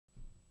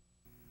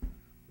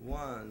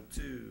1,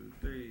 2,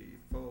 3,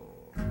 4.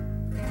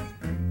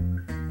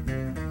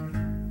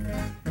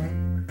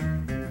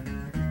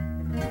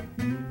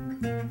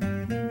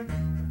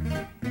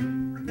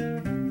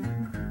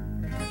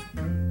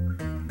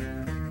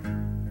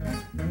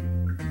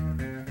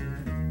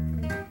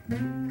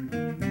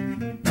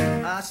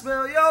 I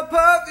smell your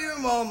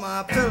perfume on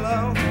my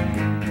pillow,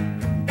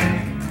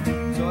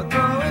 so I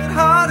throw it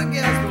hard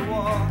against the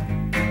wall.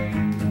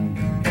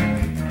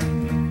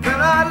 Then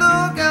I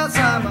look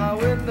outside my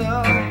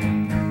window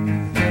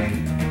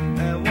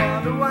and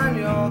wonder when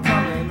you're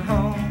coming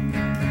home.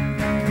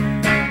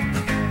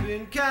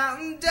 Been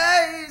counting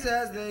days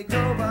as they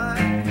go by.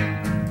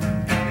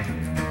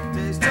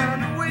 Days turn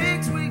to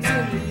weeks, weeks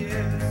into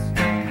years.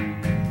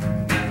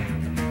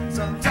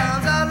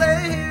 Sometimes I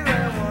lay here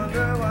and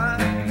wonder why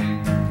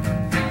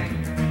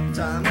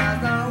time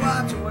has not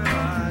wiped away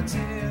my tears.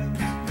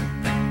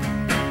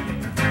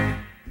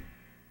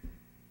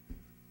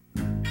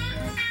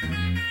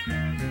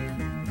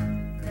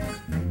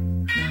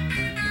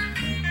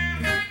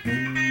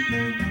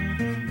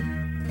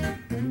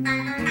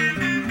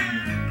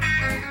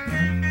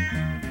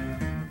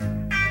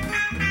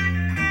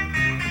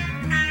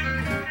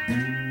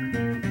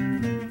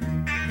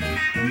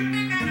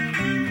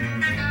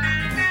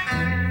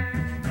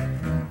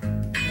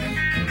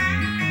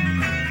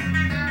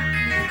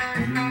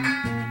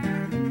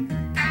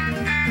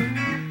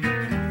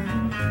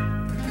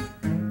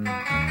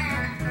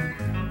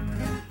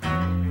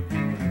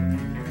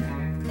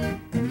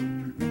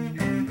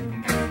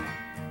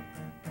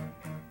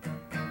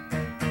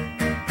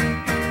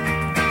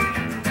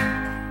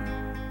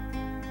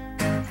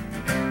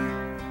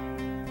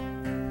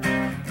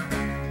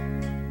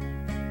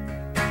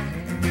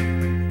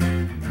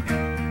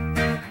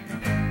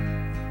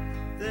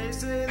 They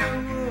say the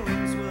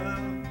wounds will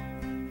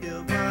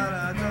heal, but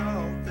I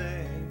don't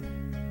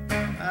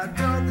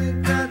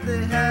think that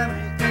they have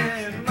me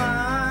in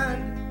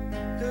mind.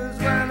 'Cause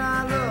when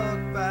I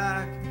look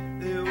back,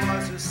 it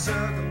was a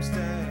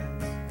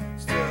circumstance.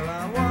 Still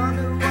I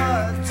wonder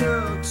what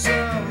took so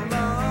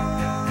long.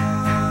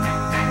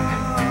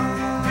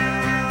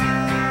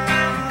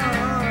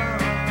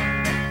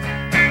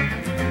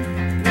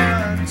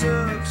 What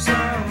took so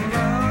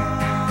long?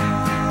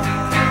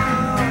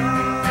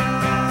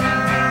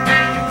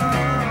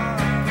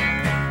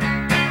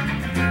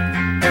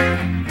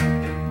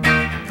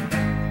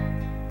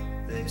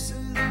 They say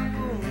the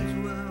wounds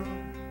will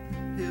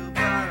heal,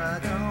 but I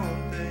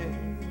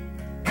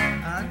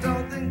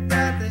don't think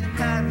that they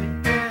had me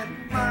in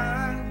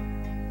mind.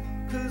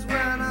 'Cause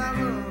when I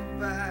look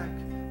back,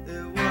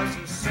 it was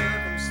a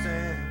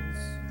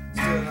circumstance.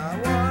 Still I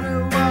wonder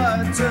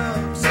what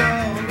took so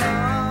long.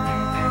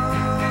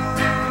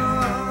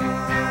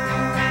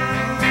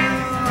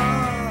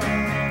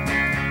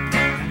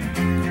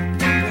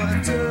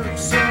 What took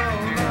so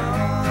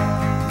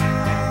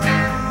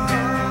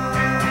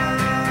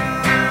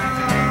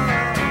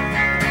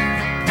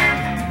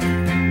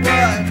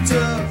What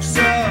took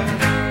so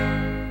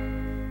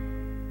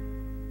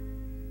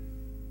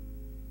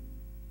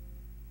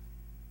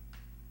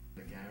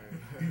The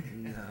camera.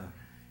 No.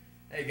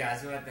 Hey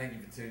guys, we want to thank you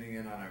for tuning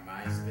in on our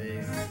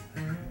MySpace.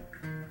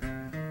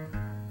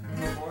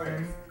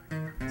 Reporters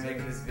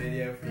taking this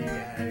video for you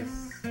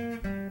guys.